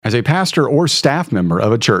As a pastor or staff member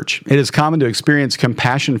of a church, it is common to experience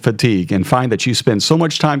compassion fatigue and find that you spend so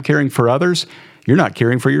much time caring for others, you're not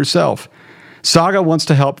caring for yourself. Saga wants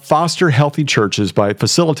to help foster healthy churches by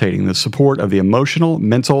facilitating the support of the emotional,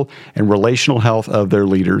 mental, and relational health of their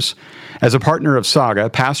leaders. As a partner of Saga,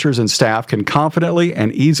 pastors and staff can confidently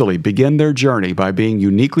and easily begin their journey by being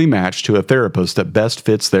uniquely matched to a therapist that best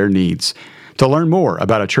fits their needs. To learn more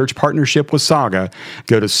about a church partnership with Saga,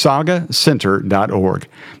 go to sagacenter.org.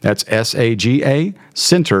 That's SAGA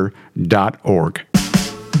center.org.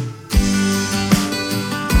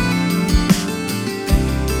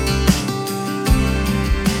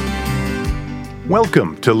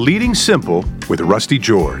 Welcome to Leading Simple with Rusty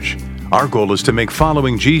George. Our goal is to make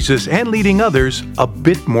following Jesus and leading others a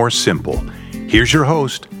bit more simple. Here's your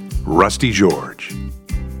host, Rusty George.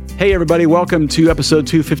 Hey everybody, welcome to episode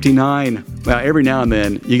 259. Every now and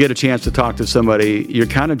then you get a chance to talk to somebody you're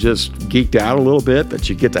kind of just geeked out a little bit that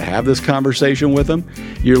you get to have this conversation with them.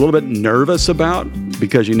 You're a little bit nervous about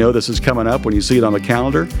because you know this is coming up when you see it on the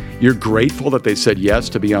calendar. You're grateful that they said yes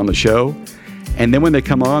to be on the show. And then when they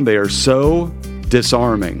come on, they are so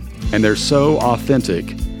disarming and they're so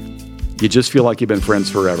authentic. You just feel like you've been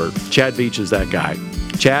friends forever. Chad Veach is that guy.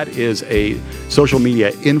 Chad is a social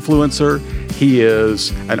media influencer. He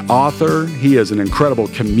is an author. He is an incredible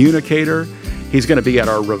communicator. He's going to be at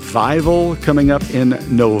our revival coming up in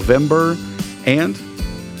November. And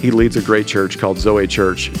he leads a great church called Zoe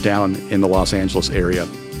Church down in the Los Angeles area.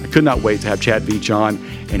 I could not wait to have Chad Veach on,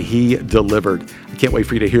 and he delivered. I can't wait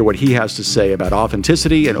for you to hear what he has to say about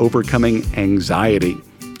authenticity and overcoming anxiety.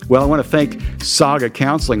 Well, I want to thank Saga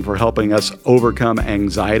Counseling for helping us overcome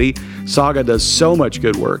anxiety. Saga does so much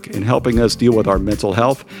good work in helping us deal with our mental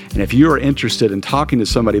health. And if you are interested in talking to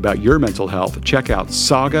somebody about your mental health, check out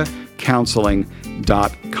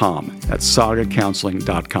sagacounseling.com. That's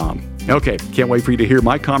sagacounseling.com. Okay, can't wait for you to hear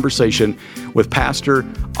my conversation with pastor,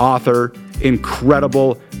 author,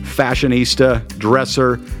 incredible fashionista,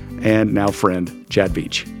 dresser, and now friend, Chad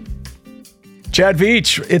Veach. Chad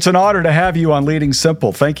Veach, it's an honor to have you on Leading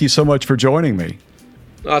Simple. Thank you so much for joining me.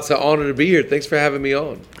 Oh, it's an honor to be here. Thanks for having me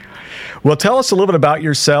on. Well, tell us a little bit about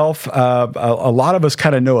yourself. A lot of us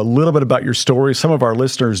kind of know a little bit about your story. Some of our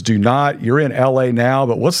listeners do not. You're in LA now,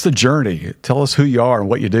 but what's the journey? Tell us who you are and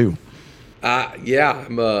what you do.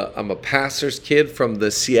 I'm a pastor's kid from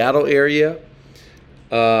the Seattle area.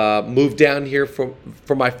 Moved down here for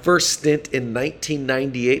my first stint in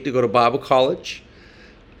 1998 to go to Bible college.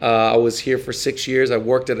 I was here for 6 years. I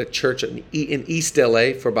worked at a church in East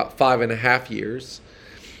LA for about 5.5 years.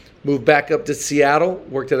 Moved back up to Seattle,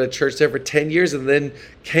 worked at a church there for 10 years, and then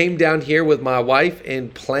came down here with my wife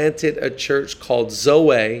and planted a church called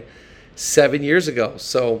Zoe 7 years ago.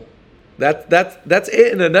 So that's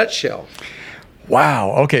it in a nutshell.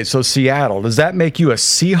 Wow. Okay. So Seattle, does that make you a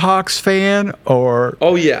Seahawks fan or?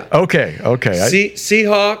 Oh yeah. Okay.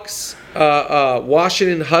 Seahawks,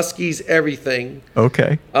 Washington Huskies, everything.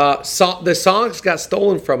 Okay. The songs got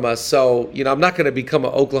stolen from us, so I'm not going to become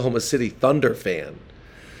an Oklahoma City Thunder fan.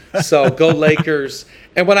 So go Lakers.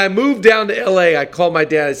 And when I moved down to LA, I called my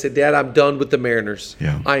dad. I said, Dad, I'm done with the Mariners.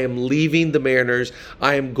 Yeah. I am leaving the Mariners.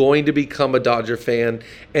 I am going to become a Dodger fan.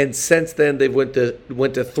 And since then, they went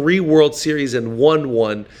to 3 World Series and won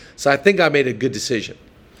 1. So I think I made a good decision.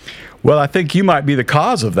 Well, I think you might be the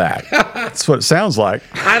cause of that. That's what it sounds like.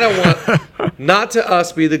 I don't want, not to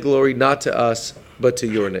us be the glory, not to us, but to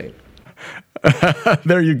your name.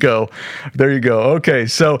 There you go. Okay,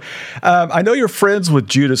 so I know you're friends with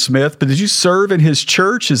Judah Smith, but did you serve in his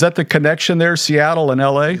church? Is that the connection there, Seattle and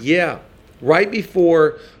L.A.? Yeah. Right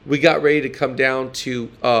before we got ready to come down to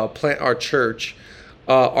plant our church,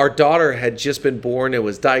 our daughter had just been born and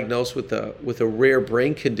was diagnosed with a rare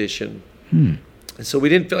brain condition. And so we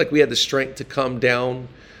didn't feel like we had the strength to come down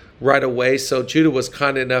right away. So Judah was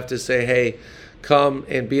kind enough to say, hey, come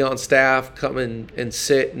and be on staff, come and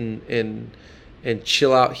sit and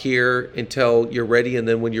chill out here until you're ready. And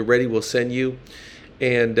then when you're ready, we'll send you.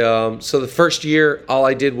 And so the first year, all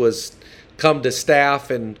I did was come to staff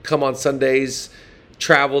and come on Sundays,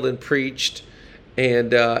 traveled and preached.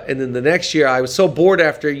 And then the next year, I was so bored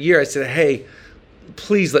after a year, I said, hey,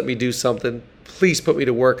 please let me do something. Please put me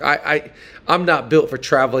to work. I'm not built for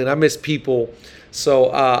traveling. I miss people. So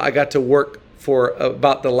I got to work for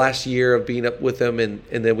about the last year of being up with them, and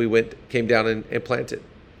then we came down and planted.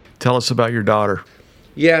 Tell us about your daughter.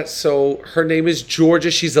 Yeah, so her name is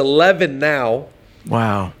Georgia. She's 11 now.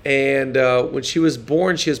 Wow. And when she was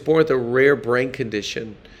born with a rare brain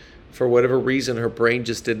condition. For whatever reason, her brain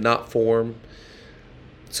just did not form.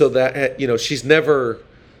 So that, she's never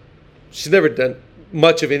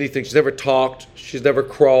much of anything. She's never talked. She's never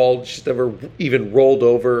crawled. She's never even rolled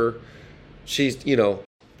over. She's,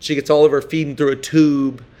 she gets all of her feeding through a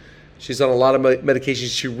tube. She's on a lot of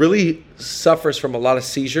medications. She really suffers from a lot of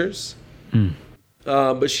seizures.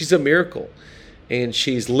 But she's a miracle. And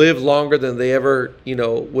she's lived longer than they ever,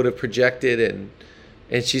 would have projected.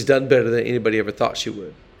 And she's done better than anybody ever thought she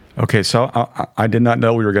would. Okay, so I did not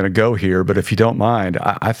know we were going to go here, but if you don't mind,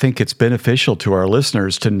 I think it's beneficial to our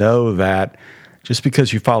listeners to know that just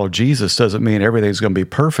because you follow Jesus doesn't mean everything's going to be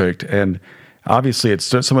perfect. And obviously, it's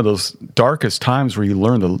some of those darkest times where you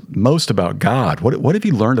learn the most about God. What have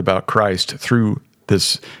you learned about Christ through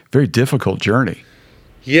this very difficult journey?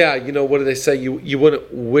 Yeah, what do they say? You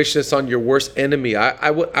wouldn't wish this on your worst enemy.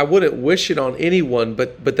 I wouldn't wish it on anyone,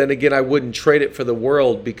 but then again, I wouldn't trade it for the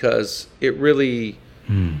world, because it really,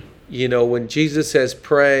 when Jesus says,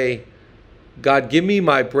 pray, God, give me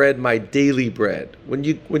my bread, my daily bread. When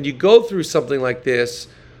you go through something like this,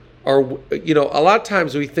 or, a lot of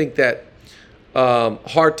times we think that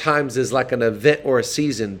hard times is like an event or a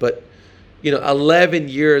season, but, 11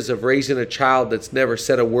 years of raising a child that's never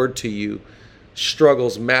said a word to you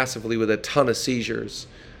struggles massively with a ton of seizures.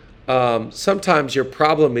 Sometimes your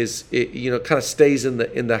problem is, kind of stays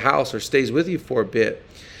in the house or stays with you for a bit.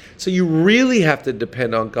 So you really have to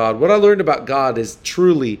depend on God. What I learned about God is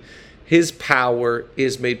truly His power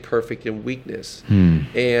is made perfect in weakness.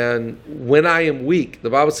 And when I am weak, the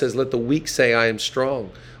Bible says, let the weak say I am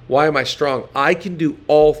strong. Why am I strong? I can do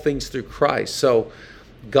all things through Christ. So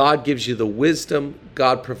God gives you the wisdom.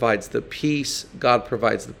 God provides the peace. God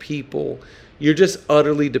provides the people. You're just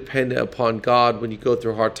utterly dependent upon God when you go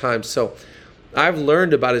through hard times. So I've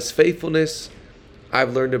learned about His faithfulness.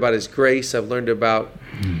 I've learned about His grace. I've learned about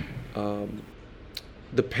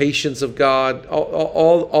the patience of God,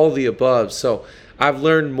 all the above. So I've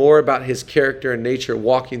learned more about His character and nature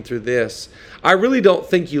walking through this. I really don't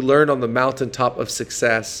think you learn on the mountaintop of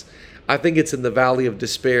success. I think it's in the valley of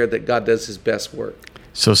despair that God does His best work.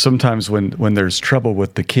 So sometimes when there's trouble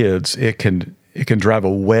with the kids, it can drive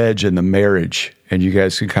a wedge in the marriage, and you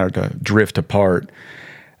guys can kind of drift apart.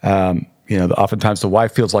 Oftentimes the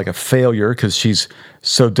wife feels like a failure because she's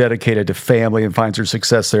so dedicated to family and finds her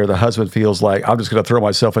success there. The husband feels like, I'm just going to throw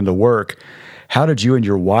myself into work. How did you and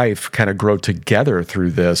your wife kind of grow together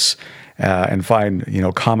through this and find,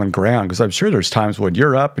 common ground? Because I'm sure there's times when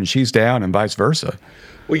you're up and she's down and vice versa.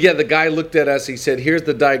 Well, yeah, the guy looked at us. He said, here's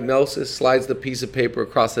the diagnosis, slides the piece of paper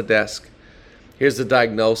across the desk. Here's the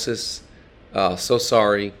diagnosis. So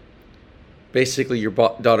sorry. Basically, your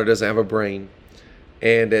daughter doesn't have a brain.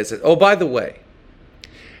 And it says, oh, by the way,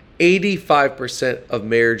 85% of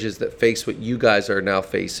marriages that face what you guys are now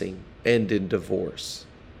facing end in divorce.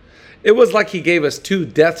 It was like he gave us 2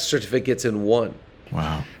 death certificates in one.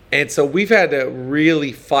 Wow. And so we've had to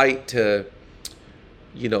really fight to,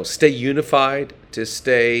 stay unified, to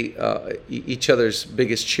stay each other's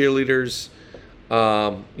biggest cheerleaders.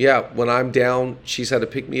 When I'm down, she's had to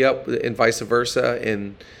pick me up, and vice versa.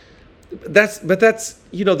 And that's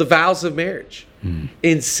the vows of marriage,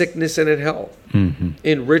 in sickness and in health,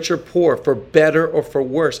 in rich or poor, for better or for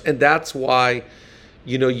worse. And that's why,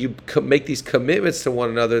 you make these commitments to one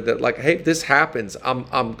another that, like, hey, if this happens,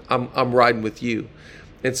 I'm riding with you.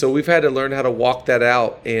 And so we've had to learn how to walk that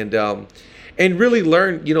out, and really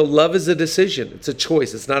learn, love is a decision. It's a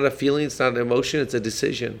choice. It's not a feeling. It's not an emotion. It's a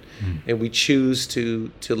decision. And we choose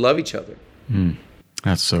to love each other.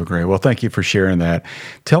 That's so great. Well, thank you for sharing that.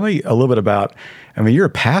 Tell me a little bit about, you're a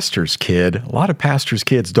pastor's kid. A lot of pastors'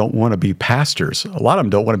 kids don't want to be pastors. A lot of them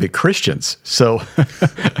don't want to be Christians. So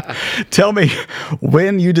tell me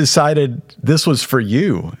when you decided this was for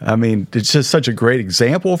you. It's just such a great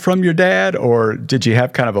example from your dad, or did you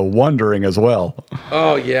have kind of a wondering as well?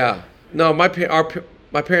 Oh, yeah. No, my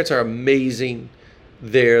parents are amazing.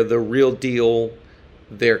 They're the real deal.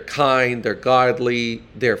 They're kind. They're godly.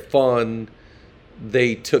 They're fun.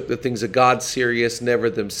 They took the things of God serious, never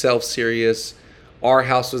themselves serious. Our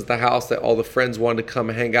house was the house that all the friends wanted to come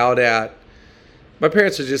hang out at. My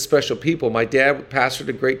parents are just special people. My dad pastored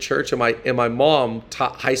a great church, and my mom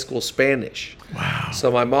taught high school Spanish. Wow.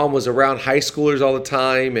 So my mom was around high schoolers all the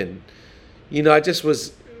time, and I just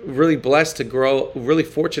was really blessed to really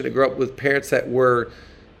fortunate to grow up with parents that were,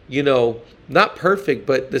 not perfect,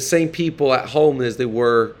 but the same people at home as they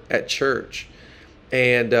were at church.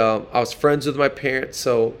 And I was friends with my parents.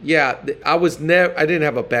 So yeah, I didn't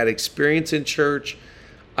have a bad experience in church.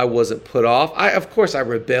 I wasn't put off. Of course I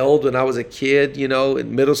rebelled when I was a kid,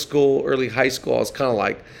 in middle school, early high school. I was kind of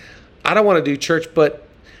like, I don't want to do church, but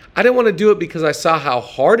I didn't want to do it because I saw how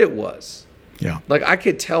hard it was. Yeah. Like I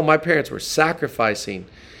could tell my parents were sacrificing.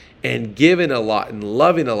 and giving a lot and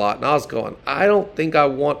loving a lot. And I was going, I don't think I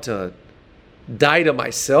want to die to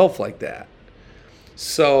myself like that.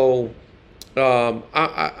 So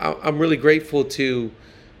I'm really grateful to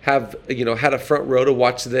have, had a front row to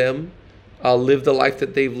watch them live the life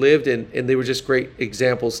that they've lived. And they were just great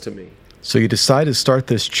examples to me. So you decided to start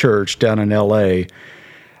this church down in L.A.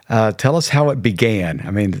 Tell us how it began.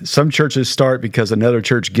 I mean, some churches start because another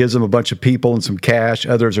church gives them a bunch of people and some cash.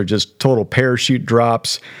 Others are just total parachute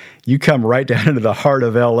drops. You come right down into the heart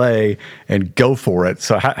of L.A. and go for it.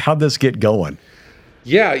 So how'd this get going?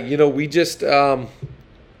 Yeah, we just,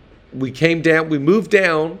 we came down, we moved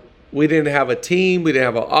down. We didn't have a team. We didn't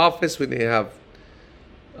have an office. We didn't have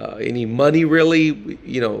any money, really.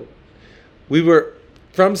 We were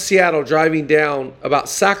from Seattle driving down. About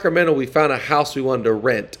Sacramento, we found a house we wanted to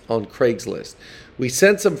rent on Craigslist. We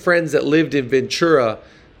sent some friends that lived in Ventura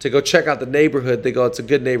to go check out the neighborhood. They go, it's a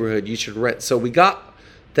good neighborhood. You should rent. So we got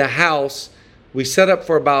the house. We set up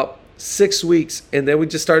for about 6 weeks, and then we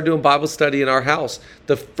just started doing Bible study in our house.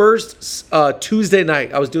 The first Tuesday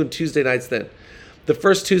night, I was doing Tuesday nights then. The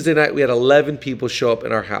first Tuesday night, we had 11 people show up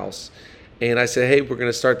in our house. And I said, hey, we're going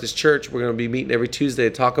to start this church. We're going to be meeting every Tuesday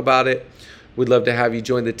to talk about it. We'd love to have you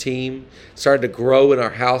join the team. Started to grow in our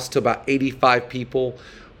house to about 85 people.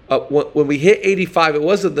 When we hit 85, it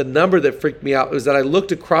wasn't the number that freaked me out. It was that I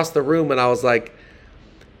looked across the room and I was like,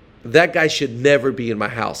 that guy should never be in my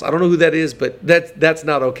house. I don't know who that is, but that's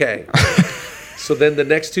not okay. So then the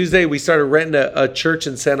next Tuesday, we started renting a church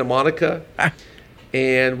in Santa Monica.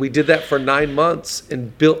 And we did that for 9 months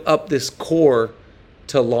and built up this core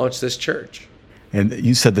to launch this church. And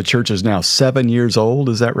you said the church is now 7 years old.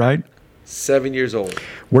 Is that right? 7 years old.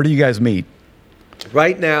 Where do you guys meet?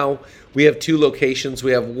 Right now, we have 2 locations.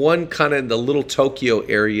 We have one kind of in the Little Tokyo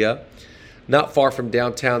area, not far from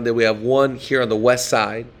downtown. Then we have one here on the west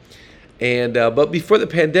side. And but before the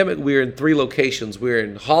pandemic, we were in 3 locations. We were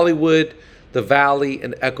in Hollywood, the Valley,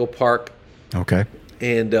 and Echo Park. Okay.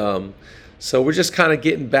 And so we're just kind of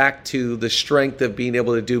getting back to the strength of being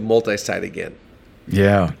able to do multi-site again.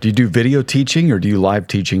 Yeah. Do you do video teaching or do you live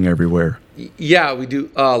teaching everywhere? Yeah, we do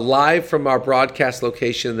live from our broadcast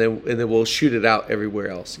location, and then we'll shoot it out everywhere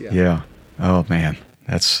else. Yeah. Yeah. Oh, man.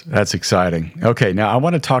 That's exciting. Okay, now I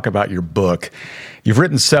want to talk about your book. You've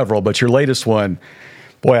written several, but your latest one,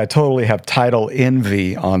 boy, I totally have title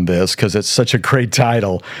envy on this because it's such a great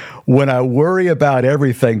title. When I worry about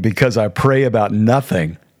everything because I pray about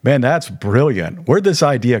nothing. Man, that's brilliant. Where'd this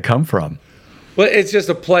idea come from? Well, it's just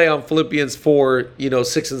a play on Philippians 4,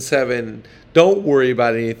 6 and 7. Don't worry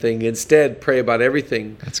about anything. Instead, pray about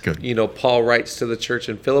everything. That's good. Paul writes to the church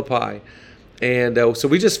in Philippi. And so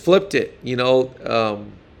we just flipped it. Years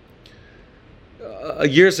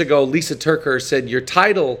ago, Lisa Turker said, your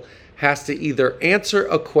title has to either answer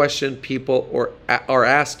a question people are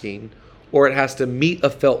asking, or it has to meet a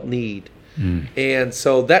felt need. And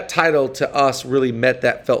so that title to us really met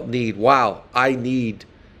that felt need. Wow, I need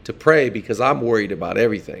to pray because I'm worried about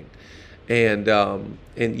everything. And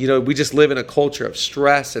we just live in a culture of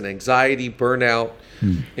stress and anxiety, burnout.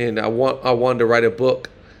 And I wanted to write a book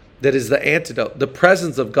that is the antidote. The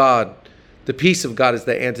presence of God, the peace of God is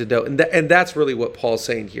the antidote. And that's really what Paul's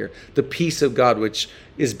saying here. The peace of God, which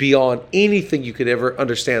is beyond anything you could ever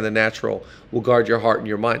understand in the natural, will guard your heart and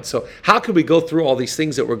your mind. So how could we go through all these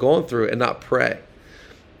things that we're going through and not pray?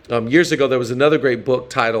 Years ago, there was another great book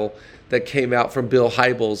title that came out from Bill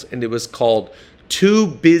Hybels, and it was called Too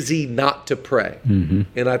Busy Not to Pray.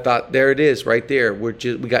 And I thought, there it is right there. We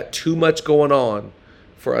got too much going on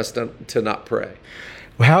for us to not pray.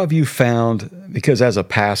 Well, how have you found, because as a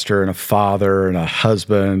pastor and a father and a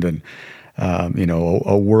husband and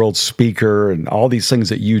a world speaker and all these things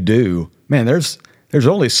that you do, man, there's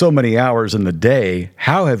only so many hours in the day.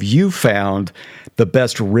 How have you found the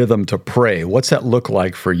best rhythm to pray? What's that look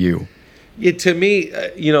like for you? Yeah, to me,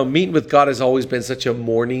 meeting with God has always been such a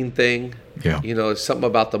morning thing. Yeah. It's something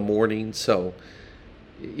about the morning. So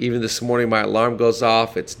even this morning, my alarm goes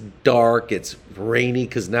off. It's dark. It's rainy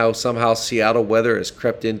because now somehow Seattle weather has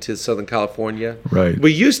crept into Southern California. Right.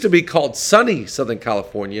 We used to be called sunny Southern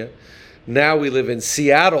California. Now we live in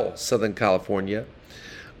Seattle, Southern California.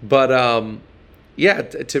 But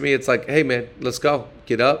to me, it's like, hey, man, let's go.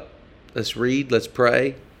 Get up. Let's read. Let's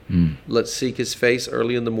pray. Let's seek his face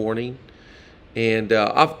early in the morning. And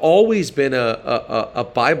I've always been a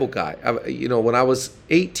Bible guy. When I was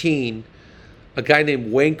 18, a guy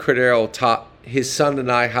named Wayne Cordero taught his son and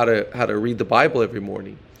I how to read the Bible every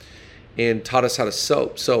morning, and taught us how to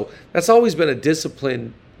soap. So that's always been a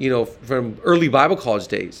discipline, from early Bible college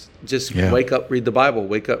days. Just wake up, read the Bible.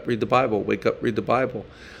 Wake up, read the Bible. Wake up, read the Bible.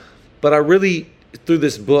 But I really, through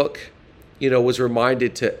this book, was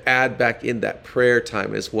reminded to add back in that prayer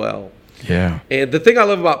time as well. Yeah. And the thing I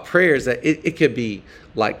love about prayer is that it could be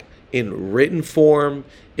like in written form,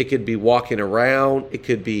 it could be walking around, it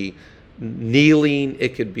could be kneeling,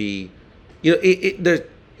 it could be,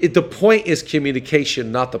 the point is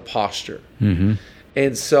communication, not the posture. Mm-hmm.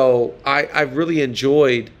 And so I've really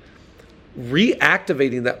enjoyed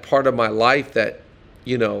reactivating that part of my life that,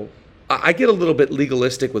 I get a little bit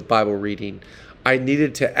legalistic with Bible reading. I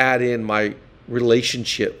needed to add in my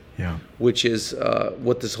relationship, which is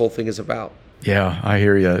what this whole thing is about. Yeah, I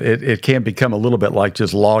hear you. It can become a little bit like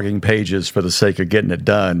just logging pages for the sake of getting it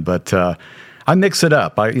done. But I mix it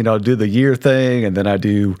up. I do the year thing, and then I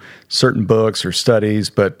do certain books or studies.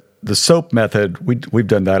 But the SOAP method, we've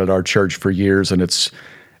done that at our church for years, and it's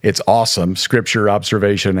awesome. Scripture,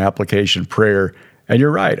 observation, application, prayer. And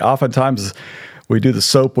you're right. Oftentimes we do the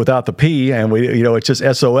SOAP without the P, and it's just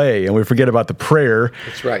SOA, and we forget about the prayer.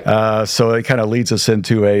 That's right. So it kind of leads us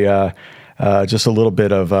into just a little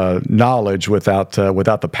bit of knowledge without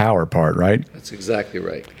the power part, right? That's exactly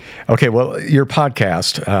right. Okay, well, your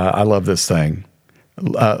podcast, I love this thing.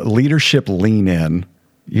 Leadership Lean In.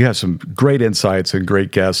 You have some great insights and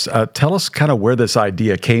great guests. Tell us kind of where this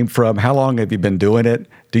idea came from. How long have you been doing it?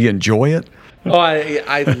 Do you enjoy it? Oh,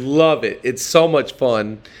 I love it. It's so much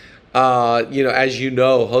fun. As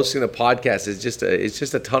hosting a podcast is just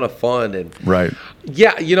a ton of fun. And right.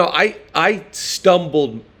 Yeah, I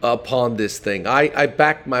stumbled upon this thing. I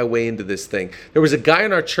backed my way into this thing. There was a guy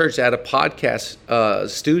in our church that had a podcast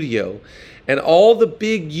studio, and all the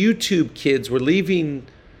big YouTube kids were leaving,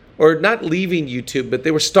 or not leaving YouTube, but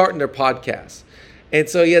they were starting their podcasts. And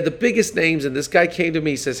so he had the biggest names, and this guy came to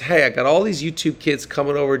me, he says, "Hey, I got all these YouTube kids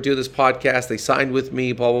coming over to do this podcast. They signed with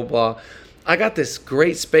me, blah, blah, blah. I got this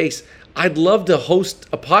great space. I'd love to host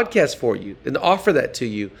a podcast for you and offer that to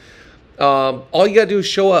you. All you got to do is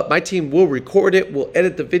show up. My team will record it. We'll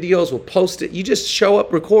edit the videos. We'll post it. You just show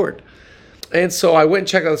up, record." And so I went and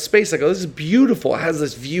checked out the space. I go, "This is beautiful. It has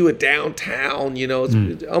this view of downtown.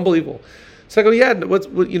 It's unbelievable." So I go, "Yeah,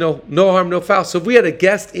 no harm, no foul." So if we had a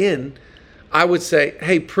guest in, I would say,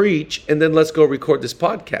 "Hey, preach, and then let's go record this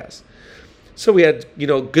podcast." So we had,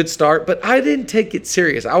 good start, but I didn't take it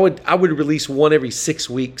serious. I would release one every 6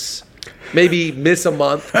 weeks, maybe miss a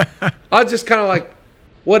month. I was just kind of like,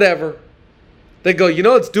 whatever. They go,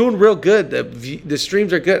 it's doing real good. The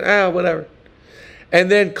streams are good. Whatever.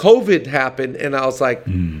 And then COVID happened, and I was like,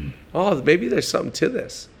 oh, maybe there's something to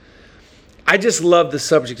this. I just love the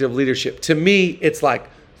subject of leadership. To me, it's like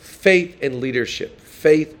faith and leadership.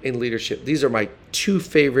 Faith and leadership. These are my two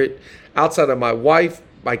favorite, outside of my wife,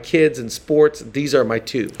 my kids, and sports. These are my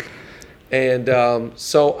two. And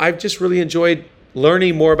so I've just really enjoyed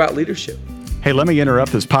learning more about leadership. Hey, let me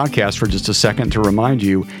interrupt this podcast for just a second to remind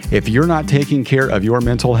you, if you're not taking care of your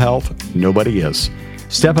mental health, nobody is.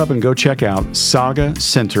 Step up and go check out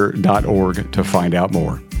sagacenter.org to find out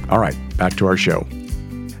more. All right, back to our show.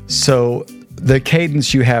 So the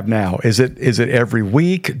cadence you have now, is it every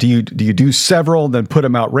week? Do you do several and then put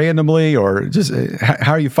them out randomly, or just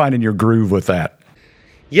how are you finding your groove with that?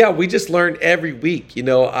 Yeah, we just learned every week.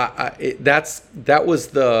 That was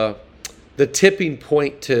the tipping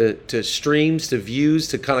point to streams, to views,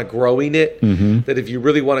 to kind of growing it. Mm-hmm. That if you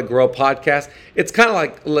really want to grow a podcast, it's kind of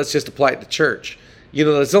like, let's just apply it to church.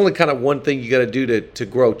 There's only kind of one thing you got to do to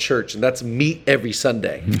grow church, and that's meet every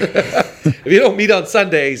Sunday. If you don't meet on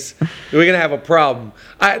Sundays, we're going to have a problem.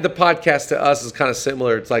 The podcast to us is kind of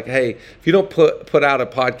similar. It's like, hey, if you don't put out a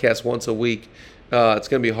podcast once a week, it's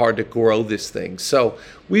going to be hard to grow this thing. So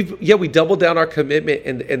we doubled down our commitment,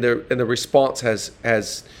 and the response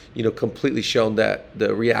has completely shown that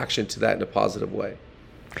the reaction to that in a positive way.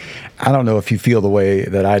 I don't know if you feel the way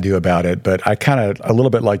that I do about it, but I kind of, a little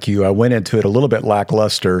bit like you, I went into it a little bit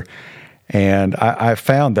lackluster, and I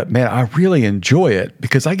found that, man, I really enjoy it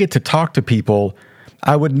because I get to talk to people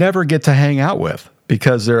I would never get to hang out with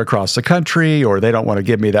because they're across the country or they don't want to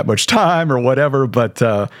give me that much time or whatever. But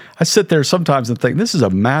I sit there sometimes and think, this is a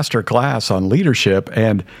master class on leadership,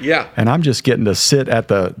 and I'm just getting to sit at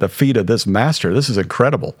the feet of this master. This is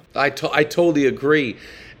incredible. I totally agree.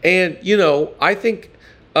 And, I think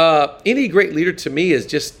any great leader to me is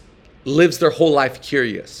just lives their whole life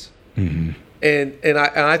curious. Mm-hmm. And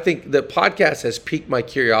I think the podcast has piqued my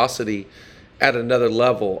curiosity at another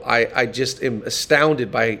level. I just am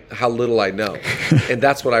astounded by how little I know. And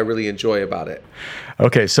that's what I really enjoy about it.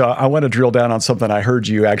 Okay, so I want to drill down on something I heard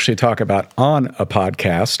you actually talk about on a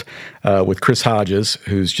podcast with Chris Hodges,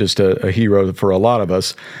 who's just a hero for a lot of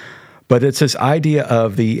us. But it's this idea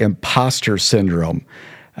of the imposter syndrome.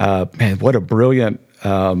 Man, what a brilliant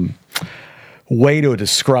way to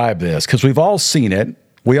describe this, because we've all seen it.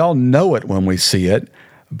 we all know it when we see it,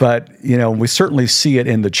 but, we certainly see it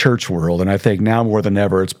in the church world. And I think now more than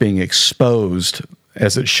ever, it's being exposed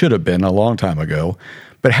as it should have been a long time ago.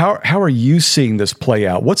 But how are you seeing this play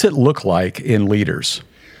out? What's it look like in leaders?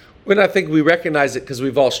 Well, I think we recognize it because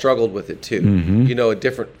we've all struggled with it too. At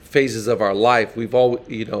different phases of our life, we've all,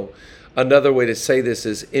 another way to say this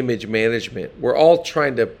is image management. We're all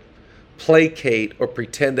trying to placate or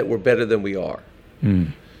pretend that we're better than we are.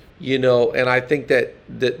 And I think that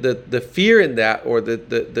the fear in that, or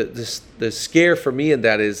the scare for me in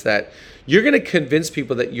that, is that you're going to convince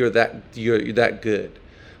people that you're that good,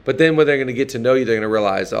 but then when they're going to get to know you, they're going to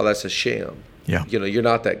realize, oh, that's a sham. Yeah. You're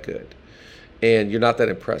not that good, and you're not that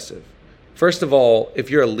impressive. First of all,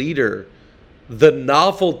 if you're a leader, the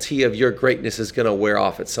novelty of your greatness is going to wear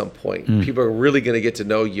off at some point. People are really going to get to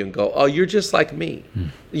know you and go, oh, you're just like me,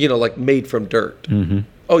 like made from dirt.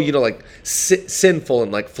 Oh, like sinful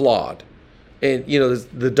and like flawed. And, there's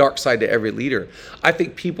the dark side to every leader. I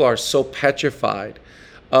think people are so petrified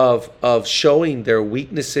of showing their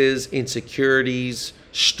weaknesses, insecurities,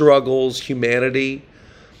 struggles, humanity.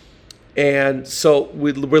 And so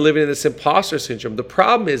we're living in this imposter syndrome. The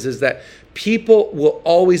problem is that people will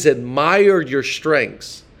always admire your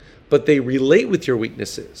strengths, but they relate with your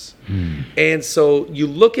weaknesses. And so you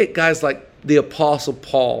look at guys like the Apostle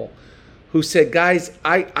Paul, who said, guys,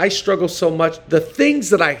 I struggle so much. The things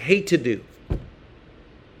that I hate to do,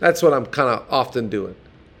 that's what I'm kind of often doing.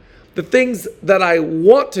 The things that I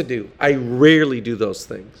want to do, I rarely do those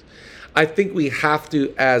things. I think we have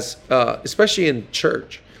to, especially in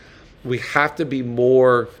church, we have to be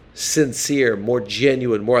more sincere, more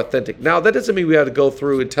genuine, more authentic. Now, that doesn't mean we have to go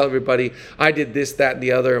through and tell everybody, I did this, that, and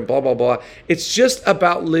the other, and blah, blah, blah. It's just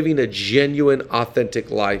about living a genuine, authentic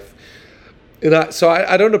life. And so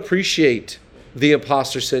I don't appreciate the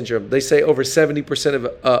imposter syndrome. They say over 70%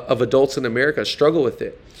 of adults in America struggle with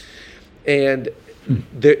it. And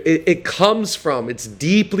it comes from, it's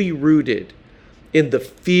deeply rooted in the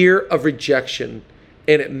fear of rejection,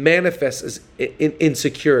 and it manifests as in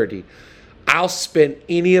insecurity. I'll spend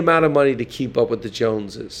any amount of money to keep up with the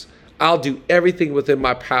Joneses. I'll do everything within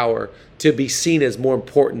my power to be seen as more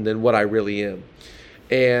important than what I really am.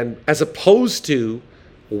 And as opposed to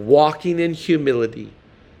walking in humility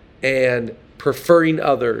and preferring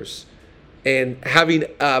others and having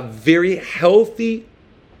a very healthy,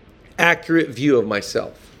 accurate view of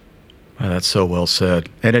myself. Well, that's so well said.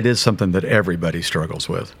 And it is something that everybody struggles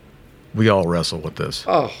with. We all wrestle with this.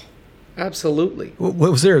 Oh, absolutely.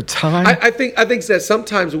 Was there a time? I think that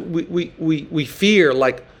sometimes we fear,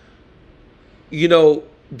 like,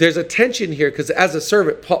 there's a tension here, because as a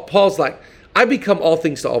servant, Paul's like, I become all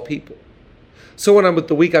things to all people. So when I'm with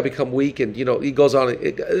the weak, I become weak, and he goes on.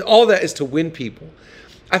 All that is to win people.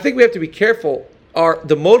 I think we have to be careful.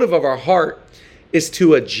 The motive of our heart is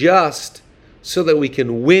to adjust so that we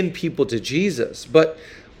can win people to Jesus. But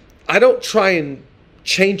I don't try and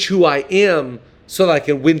change who I am so that I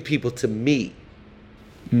can win people to me.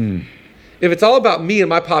 If it's all about me and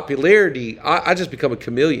my popularity, I just become a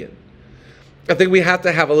chameleon. I think we have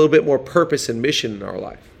to have a little bit more purpose and mission in our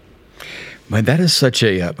life. Man, that is such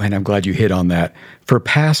and I'm glad you hit on that. For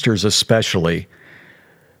pastors especially,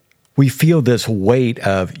 we feel this weight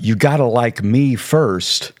of, you got to like me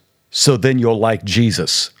first, so then you'll like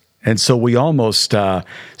Jesus. And so we almost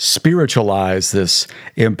spiritualize this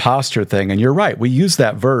imposter thing. And you're right, we use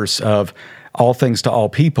that verse of all things to all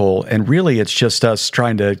people, and really it's just us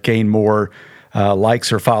trying to gain more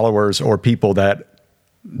likes or followers or people that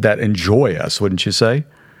enjoy us, wouldn't you say?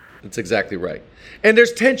 That's exactly right. And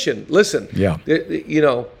there's tension. Listen, yeah.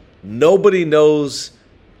 Nobody knows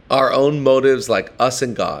our own motives like us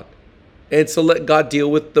and God. And so let God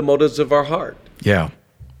deal with the motives of our heart. Yeah.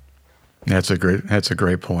 That's a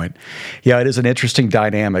great point. Yeah, it is an interesting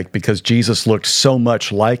dynamic, because Jesus looked so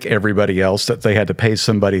much like everybody else that they had to pay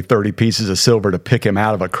somebody 30 pieces of silver to pick him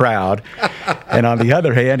out of a crowd. And on the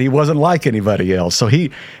other hand, he wasn't like anybody else. So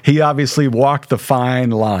he obviously walked the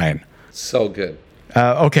fine line. So good.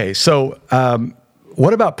 Okay, so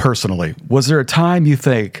what about personally? Was there a time you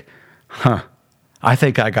think, I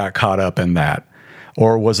think I got caught up in that?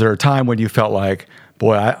 Or was there a time when you felt like,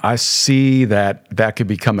 boy, I see that could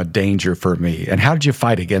become a danger for me? And how did you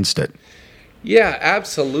fight against it? Yeah,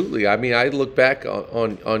 absolutely. I mean, I look back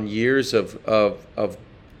on years of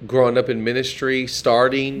growing up in ministry,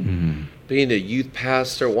 starting, being a youth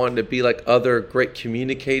pastor, wanting to be like other great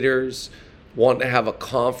communicators, wanting to have a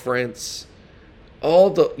conference.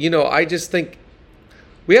 I just think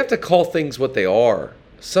we have to call things what they are.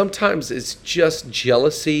 Sometimes it's just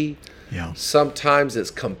jealousy. Yeah. Sometimes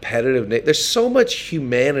it's competitive. There's so much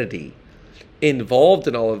humanity involved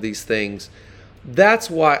in all of these things That's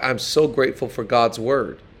why I'm so grateful for God's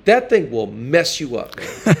word. That thing will mess you up,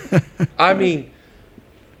 man. I mean,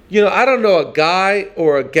 I don't know a guy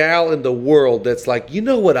or a gal in the world that's like, you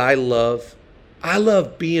know what I love? I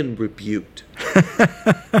love being rebuked.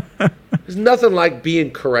 There's nothing like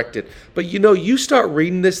being corrected. But you start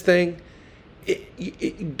reading this thing,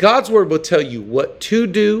 God's word will tell you what to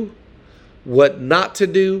do, what not to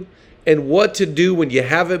do, and what to do when you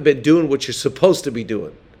haven't been doing what you're supposed to be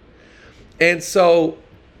doing. And so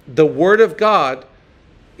the word of God,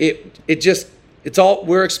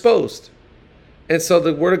 we're exposed. And so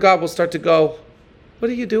the word of God will start to go, what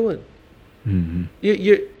are you doing? Mm-hmm.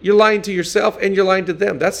 You're lying to yourself and you're lying to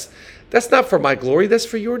them. That's not for my glory. That's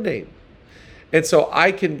for your name. And so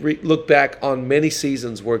I can look back on many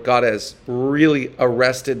seasons where God has really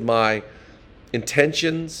arrested my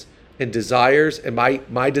intentions and desires and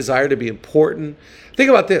my desire to be important. Think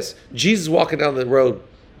about this. Jesus walking down the road,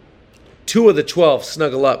 2 of the 12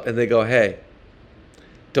 snuggle up and they go, hey,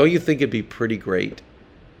 don't you think it'd be pretty great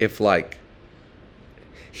if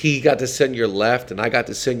he got to send your left and I got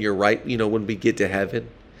to send your right, when we get to heaven?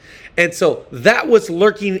 And so that was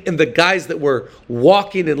lurking in the guys that were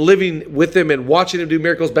walking and living with him and watching him do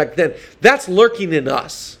miracles back then. That's lurking in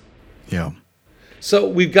us. Yeah. So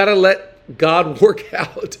we've got to let God work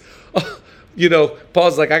out.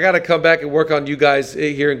 Paul's like, I got to come back and work on you guys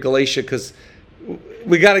here in Galatia because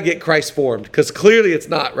we got to get Christ formed because clearly it's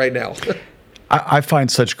not right now. I find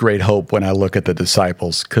such great hope when I look at the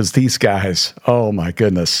disciples because these guys, oh my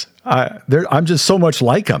goodness, I'm just so much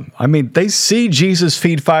like them. I mean, they see Jesus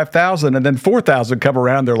feed 5,000 and then 4,000 come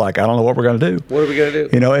around. They're like, I don't know what we're going to do. What are we going to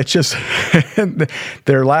do? It's just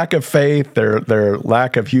their lack of faith, their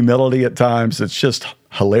lack of humility at times. It's just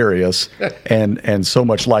hilarious and so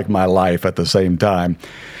much like my life at the same time.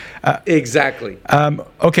 Exactly.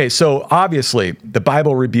 Okay, so obviously the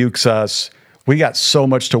Bible rebukes us. We got so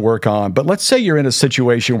much to work on. But let's say you're in a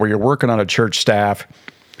situation where you're working on a church staff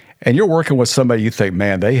and you're working with somebody you think,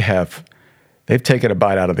 man, they've taken a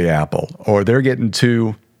bite out of the apple, or they're getting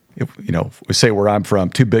too, we say where I'm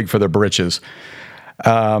from, too big for their britches.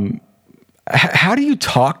 How do you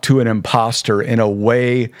talk to an imposter in a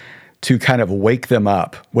way to kind of wake them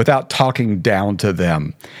up without talking down to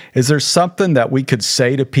them? Is there something that we could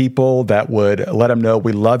say to people that would let them know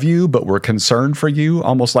we love you, but we're concerned for you,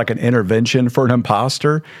 almost like an intervention for an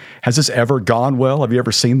imposter? Has this ever gone well? Have you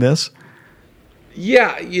ever seen this?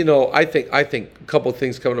 Yeah, I think a couple of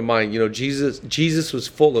things come to mind. Jesus was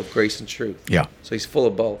full of grace and truth. Yeah. So he's full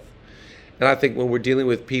of both. And I think when we're dealing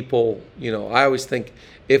with people, I always think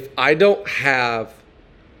if I don't have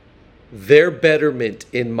their betterment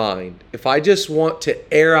in mind, if I just want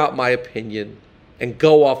to air out my opinion and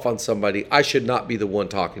go off on somebody, I should not be the one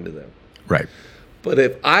talking to them. Right. But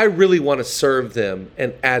if I really want to serve them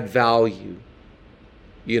and add value,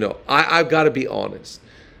 I've got to be honest.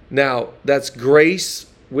 Now, that's grace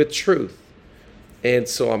with truth. And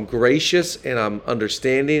so I'm gracious and I'm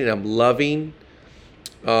understanding and I'm loving.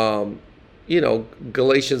 Galatians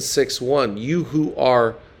 6:1, you who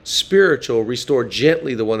are spiritual, restore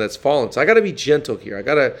gently the one that's fallen. So I got to be gentle here. I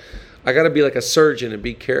got to be like a surgeon and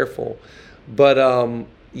be careful. But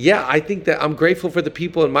I think that I'm grateful for the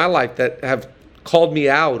people in my life that have called me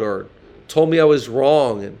out or told me I was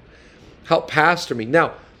wrong and helped pastor me.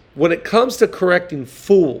 Now, when it comes to correcting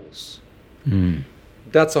fools,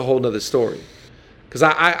 that's a whole nother story. Because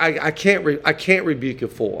I can't rebuke a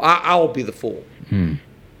fool. I'll be the fool.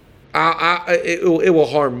 It will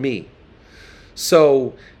harm me.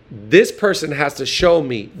 So this person has to show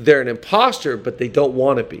me they're an imposter, but they don't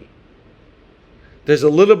want to be. There's a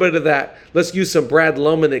little bit of that. Let's use some Brad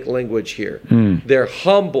Lomenick language here. They're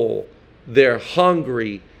humble, they're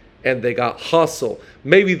hungry, and they got hustle.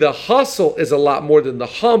 Maybe the hustle is a lot more than the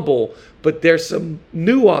humble, but there's some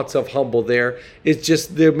nuance of humble there. It's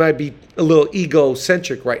just there might be a little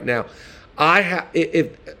egocentric right now. I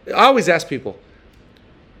always ask people,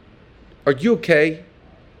 are you okay?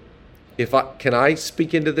 Can I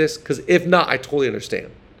speak into this? Because if not, I totally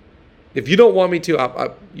understand. If you don't want me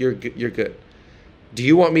to, you're good. Do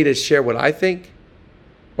you want me to share what I think,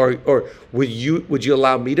 or would you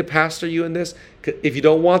allow me to pastor you in this? If you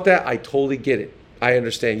don't want that, I totally get it. I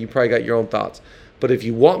understand. You probably got your own thoughts, but if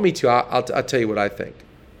you want me to, I'll tell you what I think.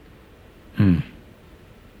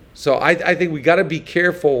 So I think we got to be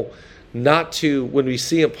careful not to, when we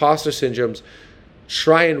see imposter syndromes,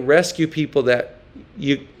 try and rescue people that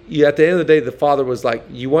you at the end of the day, the father was like,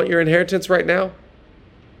 you want your inheritance right now?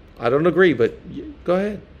 I don't agree, but go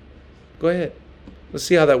ahead. Go ahead. Let's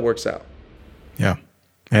see how that works out. Yeah.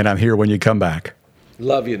 And I'm here when you come back.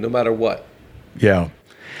 Love you no matter what. Yeah.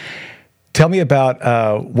 Tell me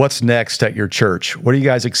about what's next at your church. What are you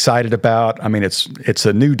guys excited about? I mean, it's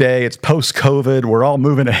a new day. It's post-COVID. We're all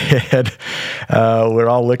moving ahead. We're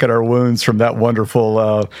all licking our wounds from that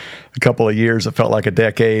wonderful couple of years. It felt like a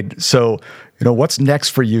decade. So, what's next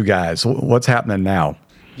for you guys? What's happening now?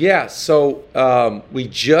 Yeah, so we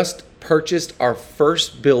just purchased our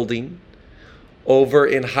first building over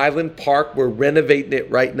in Highland Park. We're renovating it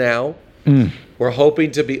right now. We're hoping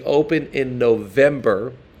to be open in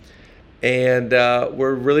November, and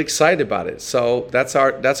we're really excited about it. So that's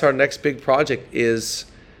our next big project, is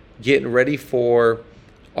getting ready for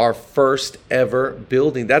our first ever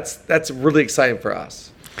building. That's really exciting for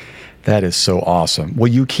us. That is so awesome. Will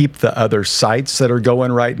you keep the other sites that are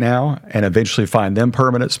going right now and eventually find them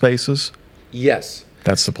permanent spaces? Yes.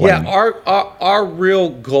 That's the plan. Yeah, our real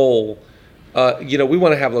goal, we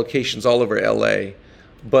want to have locations all over LA,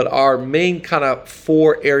 but our main kind of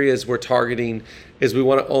 4 areas we're targeting is we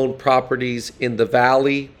want to own properties in the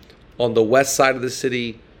Valley, on the west side of the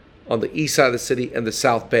city, on the east side of the city, and the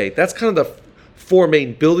South Bay. That's kind of the 4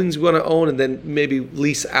 main buildings we want to own, and then maybe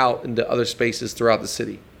lease out into other spaces throughout the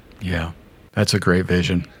city. Yeah, that's a great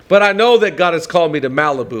vision. But I know that God has called me to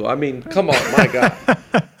Malibu. I mean, come on, my God.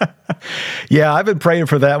 Yeah, I've been praying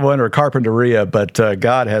for that one, or Carpinteria, but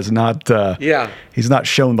God has not. He's not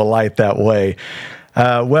shown the light that way.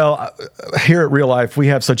 Well, here at Real Life, we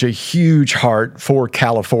have such a huge heart for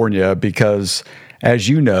California because, as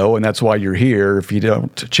you know, and that's why you're here, if you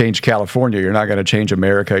don't change California, you're not going to change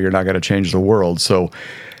America, you're not going to change the world. So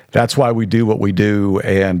that's why we do what we do.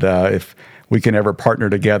 And if we can ever partner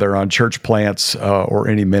together on church plants or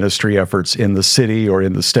any ministry efforts in the city or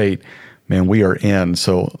in the state, man, we are in.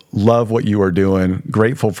 So love what you are doing.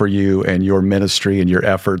 Grateful for you and your ministry and your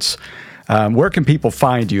efforts. Where can people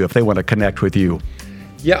find you if they want to connect with you?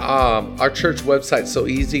 Yeah, our church website's so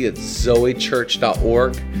easy. It's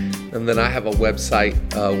zoechurch.org. And then I have a website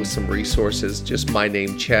with some resources, just my name,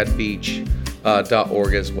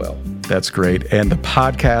 chadveach.org as well. That's great. And the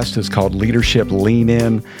podcast is called Leadership Lean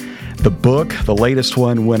In. The book, the latest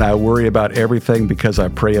one, When I Worry About Everything Because I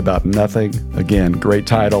Pray About Nothing. Again, great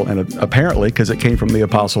title. And apparently, because it came from the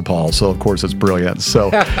Apostle Paul. So, of course, it's brilliant.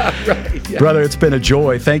 So, right, yeah. Brother, it's been a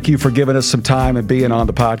joy. Thank you for giving us some time and being on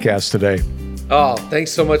the podcast today. Oh,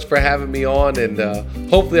 thanks so much for having me on. And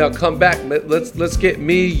hopefully I'll come back. Let's get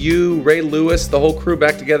me, you, Ray Lewis, the whole crew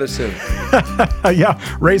back together soon. Yeah,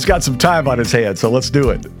 Ray's got some time on his hands, so let's do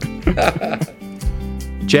it.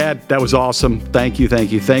 Chad, that was awesome. Thank you,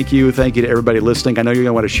 thank you, thank you. Thank you to everybody listening. I know you're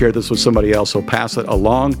going to want to share this with somebody else, so pass it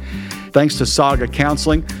along. Thanks to Saga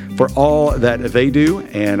Counseling for all that they do,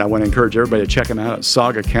 and I want to encourage everybody to check them out at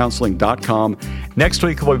sagacounseling.com. Next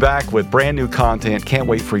week, we'll be back with brand new content. Can't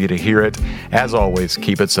wait for you to hear it. As always,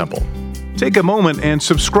 keep it simple. Take a moment and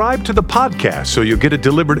subscribe to the podcast so you'll get it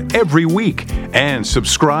delivered every week. And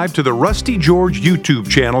subscribe to the Rusty George YouTube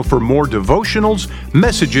channel for more devotionals,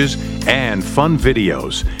 messages, and fun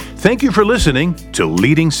videos. Thank you for listening to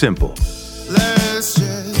Leading Simple.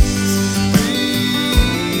 Let's